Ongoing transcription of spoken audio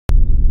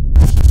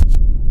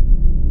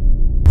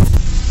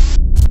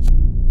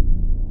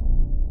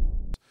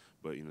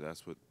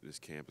that's what this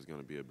camp is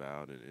going to be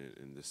about,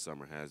 and this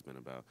summer has been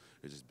about.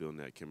 It's just building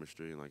that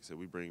chemistry. And like I said,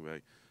 we bring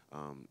back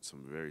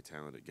some very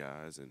talented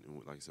guys, and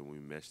like I said, when we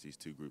mesh these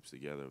two groups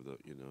together,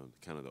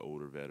 kind of the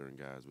older veteran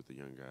guys with the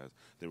young guys,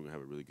 then we're gonna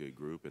have a really good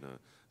group, and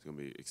it's gonna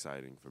be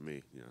exciting for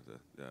me,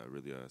 to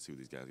really see what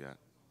these guys got.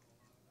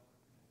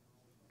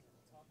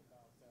 Talk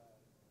about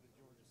the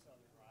Georgia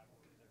Southern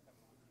rivalry. They're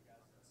coming with you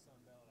guys in the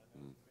Sun Belt. I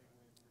know Mm, it was a big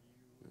win for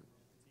you yeah, and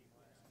the team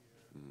last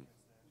year mm. against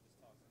them.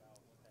 Just talk about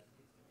what that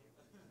means to be able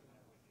to do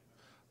that with you.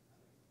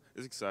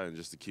 It's exciting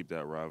just to keep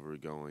that rivalry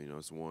going.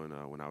 It's one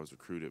when I was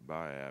recruited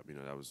by App.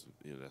 That was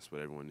that's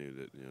what everyone knew,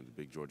 that the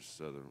big Georgia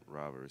Southern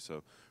rivalry.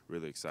 So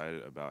really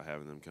excited about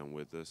having them come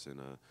with us. And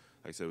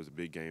like I said, it was a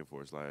big game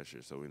for us last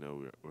year. So we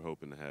know we're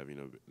hoping to have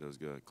those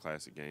good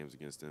classic games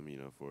against them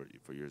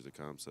for years to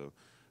come. So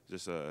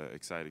just an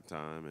exciting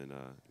time, and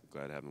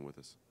glad to have them with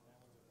us. And that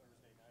one's a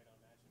Thursday night on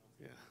national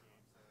Yeah, TV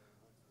game.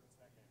 So what's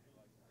that going to be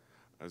like?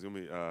 it's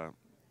gonna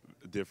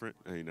be different,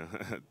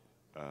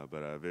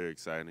 but very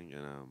exciting,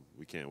 and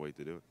we can't wait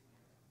to do it.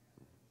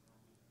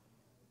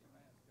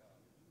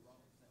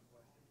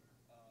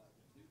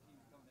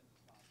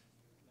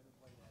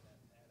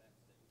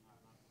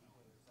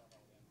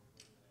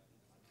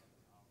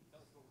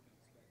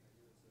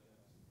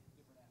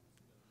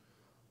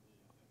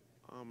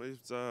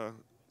 It's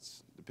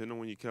depending on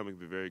when you come, it can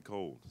be very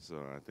cold. So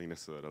I think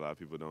that's what a lot of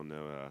people don't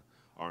know,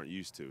 aren't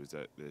used to, is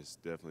that it's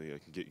definitely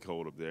it can get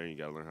cold up there, and you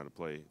got to learn how to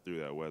play through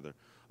that weather.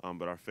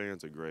 But our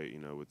fans are great.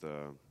 With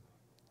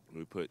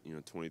we put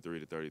 23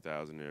 to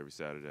 30,000 there every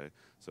Saturday,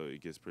 so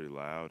it gets pretty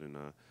loud, and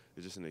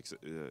it's just an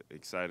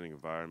exciting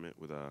environment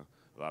with a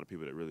lot of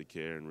people that really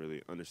care and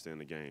really understand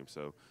the game.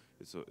 So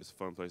it's a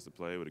fun place to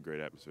play with a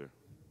great atmosphere.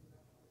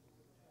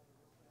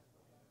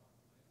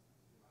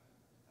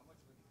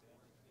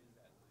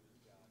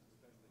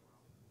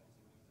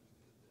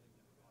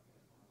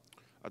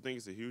 I think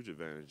it's a huge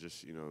advantage.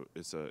 Just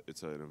it's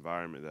an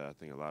environment that I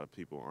think a lot of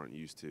people aren't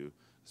used to,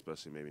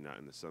 especially maybe not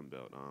in the Sun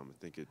Belt. I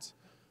think it's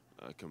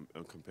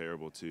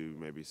comparable to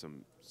maybe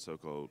some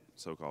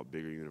so-called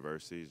bigger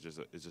universities.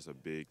 It's just a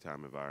big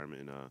time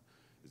environment, and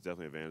it's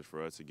definitely an advantage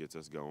for us. It gets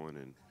us going,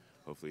 and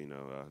hopefully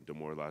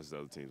demoralizes the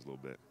other teams a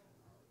little bit.